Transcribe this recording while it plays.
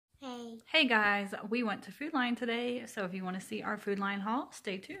Hey guys, we went to Food Lion today, so if you want to see our Food Lion haul,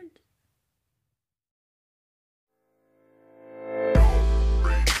 stay tuned.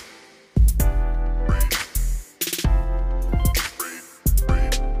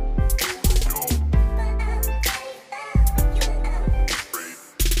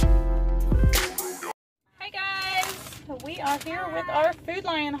 Hey guys, we are here with our Food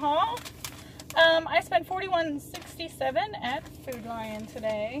Lion haul. I spent $41.67 at Food Lion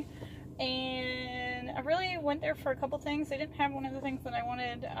today. And I really went there for a couple things. They didn't have one of the things that I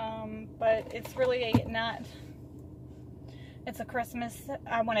wanted, but it's really it's a Christmas.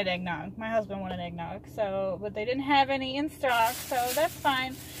 I wanted eggnog. My husband wanted eggnog, but they didn't have any in stock, so that's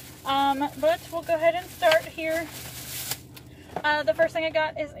fine. But we'll go ahead and start here. The first thing I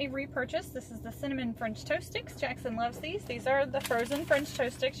got is a repurchase. This is the cinnamon French toast sticks. Jackson loves these. These are the frozen French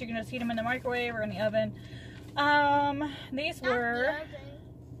toast sticks. You can just heat them in the microwave or in the oven. These were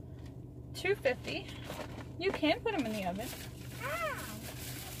 $2.50. You can put them in the oven.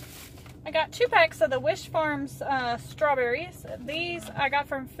 I got 2 packs of the Wish Farms strawberries. These I got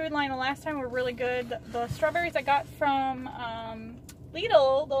from Food Lion the last time were really good. The strawberries I got from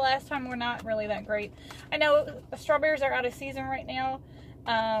Lidl the last time were not really that great. I know the strawberries are out of season right now,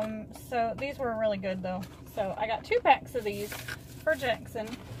 so these were really good though. So I got 2 packs of these for Jackson.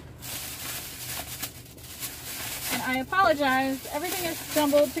 And I apologize, everything is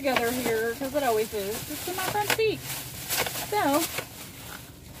jumbled together here, because it always is. It's in my front seat. So,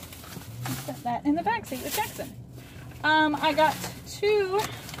 I'll set that in the back seat with Jackson. I got 2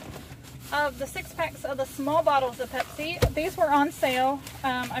 of the 6 packs of the small bottles of Pepsi. These were on sale.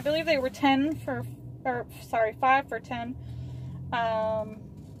 I believe they were 5 for 10.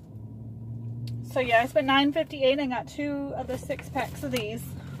 So yeah, I spent $9.58 and got 2 of the 6 packs of these.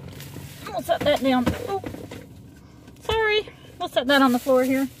 We'll set that down. Oh. Sorry, we'll set that on the floor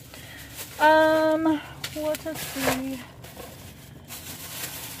here. Let's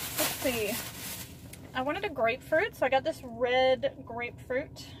see. I wanted a grapefruit, so I got this red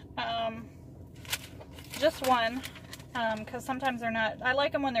grapefruit. Just one, because sometimes they're not, I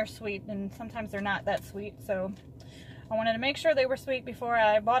like them when they're sweet, and sometimes they're not that sweet, so I wanted to make sure they were sweet before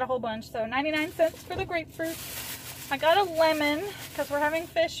I bought a whole bunch, so 99 cents for the grapefruit. I got a lemon, because we're having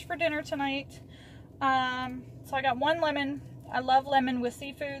fish for dinner tonight. So I got 1 lemon. I love lemon with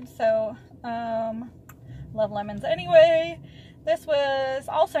seafood, so love lemons anyway. This was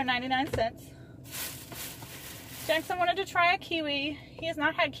also 99 cents. Jackson wanted to try a kiwi. He has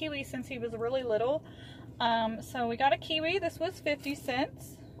not had kiwi since he was really little. So we got a kiwi. This was 50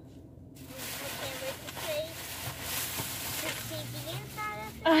 cents.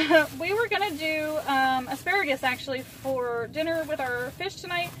 We were going to do asparagus actually for dinner with our fish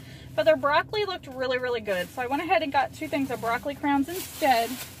tonight. But their broccoli looked really, really good. So I went ahead and got 2 things of broccoli crowns instead.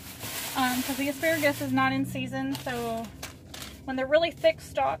 Because the asparagus is not in season. So when they're really thick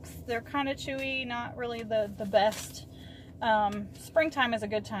stalks, they're kind of chewy. Not really the best. Springtime is a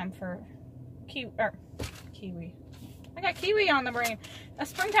good time for kiwi. I got kiwi on the brain.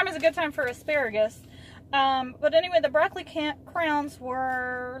 Springtime is a good time for asparagus. But anyway, the broccoli crowns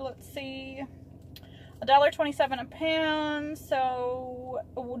were, let's see, $1.27 a pound, so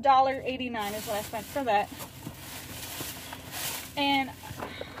 $1.89 is what I spent for that. And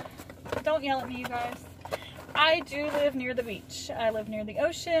don't yell at me, you guys. I do live near the beach. I live near the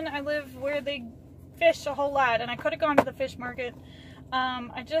ocean. I live where they fish a whole lot, and I could have gone to the fish market.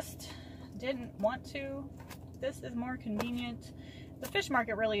 I just didn't want to. This is more convenient. The fish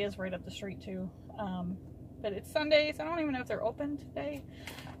market really is right up the street too. But it's Sunday, so I don't even know if they're open today.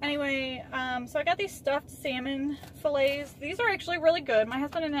 Anyway, so I got these stuffed salmon fillets. These are actually really good. My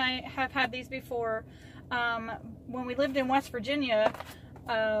husband and I have had these before. When we lived in West Virginia,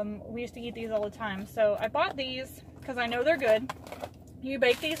 we used to eat these all the time. So I bought these because I know they're good. You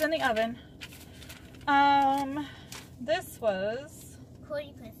bake these in the oven. This was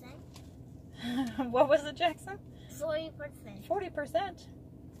 40%. What was it, Jackson? 40%. 40%.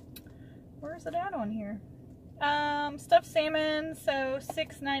 Where's it at on here? Stuffed salmon, so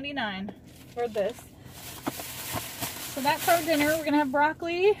 $6.99 for this. So that's our dinner. We're gonna have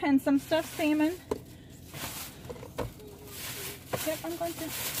broccoli and some stuffed salmon. Yep, I'm going to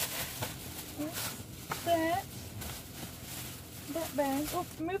that bag. Oh,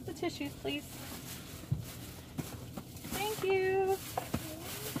 move the tissues, please. Thank you.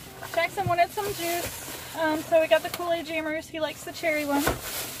 Jackson wanted some juice, so we got the Kool-Aid Jammers. He likes the cherry one.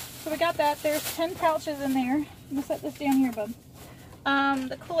 So we got that. There's 10 pouches in there. I'm gonna set this down here, bub.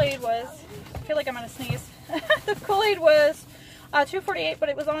 The Kool-Aid was, I feel like I'm gonna sneeze. The Kool-Aid was $2.48, but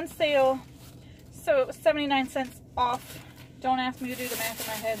it was on sale, so it was 79 cents off. Don't ask me to do the math in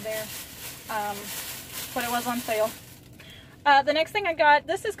my head there. but it was on sale. The next thing I got,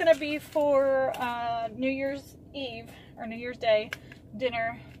 this is going to be for New Year's Eve or New Year's Day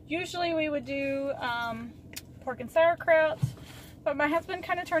dinner. Usually we would do pork and sauerkraut, but my husband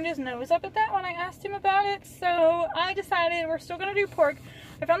kind of turned his nose up at that when I asked him about it, so I decided we're still going to do pork.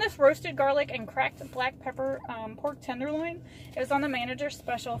 I found this roasted garlic and cracked black pepper pork tenderloin. It was on the manager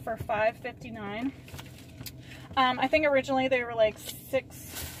special for $5.59. I think originally they were like $6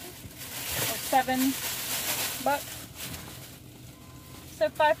 or $7. So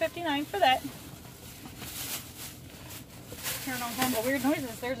 $5.59 for that. Hearing all kinds of weird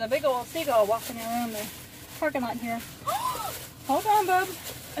noises. There's a big old seagull walking around the parking lot here. Hold on, bub.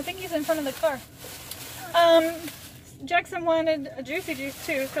 I think he's in front of the car. Jackson wanted a juicy juice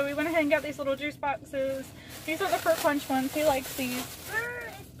too, so we went ahead and got these little juice boxes. These are the fruit punch ones. He likes these. It's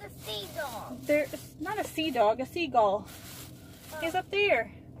the seagull. There's not a sea dog, a seagull. He's up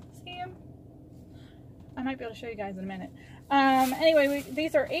there. See him? I might be able to show you guys in a minute. Anyway,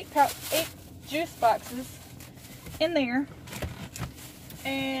 these are 8 juice boxes in there.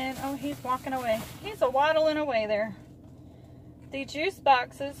 And, oh, he's walking away. He's a-waddling away there. The juice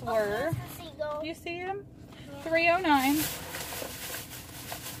boxes were, you see him? $3.09.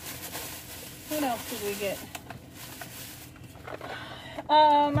 What else did we get?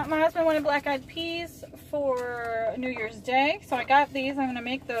 My husband wanted black-eyed peas for New Year's Day, so I got these. I'm going to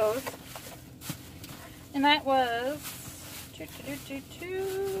make those. And that was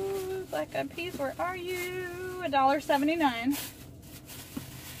black-eyed peas. Where are you? $1.79.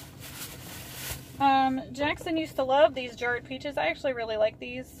 Jackson used to love these jarred peaches. I actually really like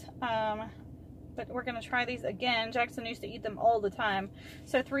these. But we're going to try these again. Jackson used to eat them all the time.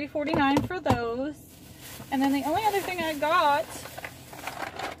 So $3.49 for those. And then the only other thing I got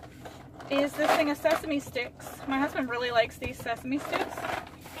is this thing of sesame sticks. My husband really likes these sesame sticks.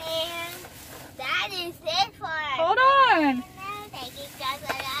 And that is it for Hold on.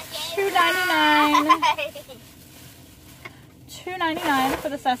 $2.99. $2.99 for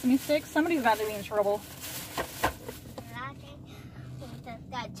the sesame sticks. Somebody's about to be in trouble.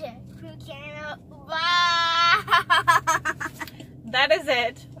 That is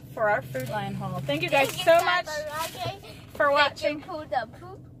it for our Food Lion haul. Thank you guys so much for watching.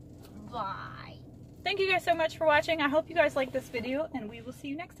 Thank you guys so much for watching. I hope you guys like this video, and we will see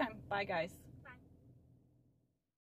you next time. Bye, guys.